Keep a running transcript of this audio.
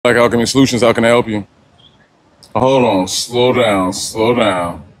Like Alchemy Solutions, how can I help you? Hold on, slow down, slow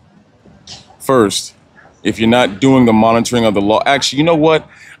down. First, if you're not doing the monitoring of the law, actually, you know what?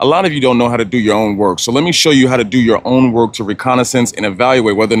 A lot of you don't know how to do your own work. So let me show you how to do your own work to reconnaissance and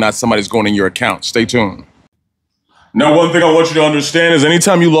evaluate whether or not somebody's going in your account. Stay tuned. Now, one thing I want you to understand is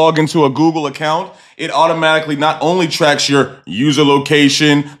anytime you log into a Google account, it automatically not only tracks your user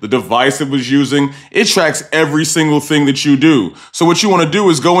location, the device it was using, it tracks every single thing that you do. So what you want to do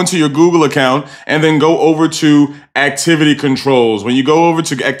is go into your Google account and then go over to activity controls. When you go over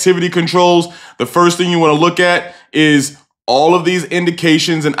to activity controls, the first thing you want to look at is all of these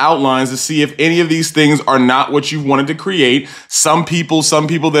indications and outlines to see if any of these things are not what you wanted to create. Some people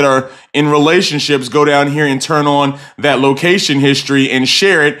that are in relationships go down here and turn on that location history and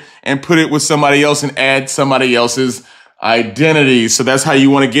share it and put it with somebody else and add somebody else's identity. So that's how you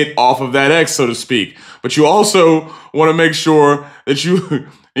want to get off of that X, so to speak. But you also want to make sure that you,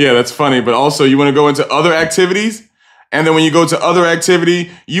 yeah, that's funny. But also you want to go into other activities. And then when you go to other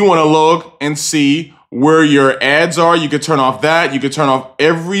activity, you want to look and see where your ads are. You could turn off that. You could turn off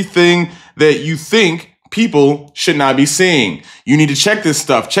everything that you think people should not be seeing. You need to check this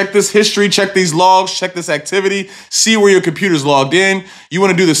stuff. Check this history, check these logs, check this activity, see where your computer's logged in. You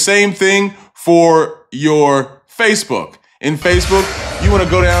want to do the same thing for your Facebook. In Facebook, you want to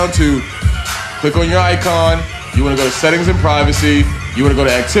go down to click on your icon. You want to go to settings and privacy. You want to go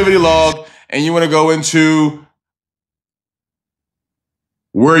to activity log, and you want to go into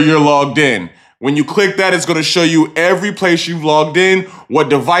where you're logged in. When you click that, it's going to show you every place you've logged in, what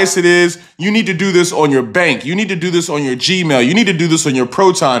device it is. You need to do this on your bank. You need to do this on your Gmail. You need to do this on your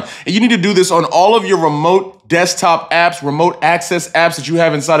Proton. And you need to do this on all of your remote desktop apps, remote access apps that you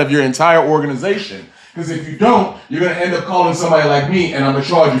have inside of your entire organization. Because if you don't, you're going to end up calling somebody like me and I'm going to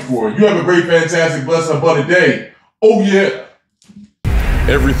charge you for it. You have a great, fantastic, blessed, abundant day. Oh, yeah.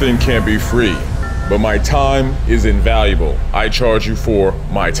 Everything can't be free, but my time is invaluable. I charge you for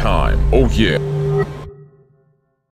my time. Oh, yeah.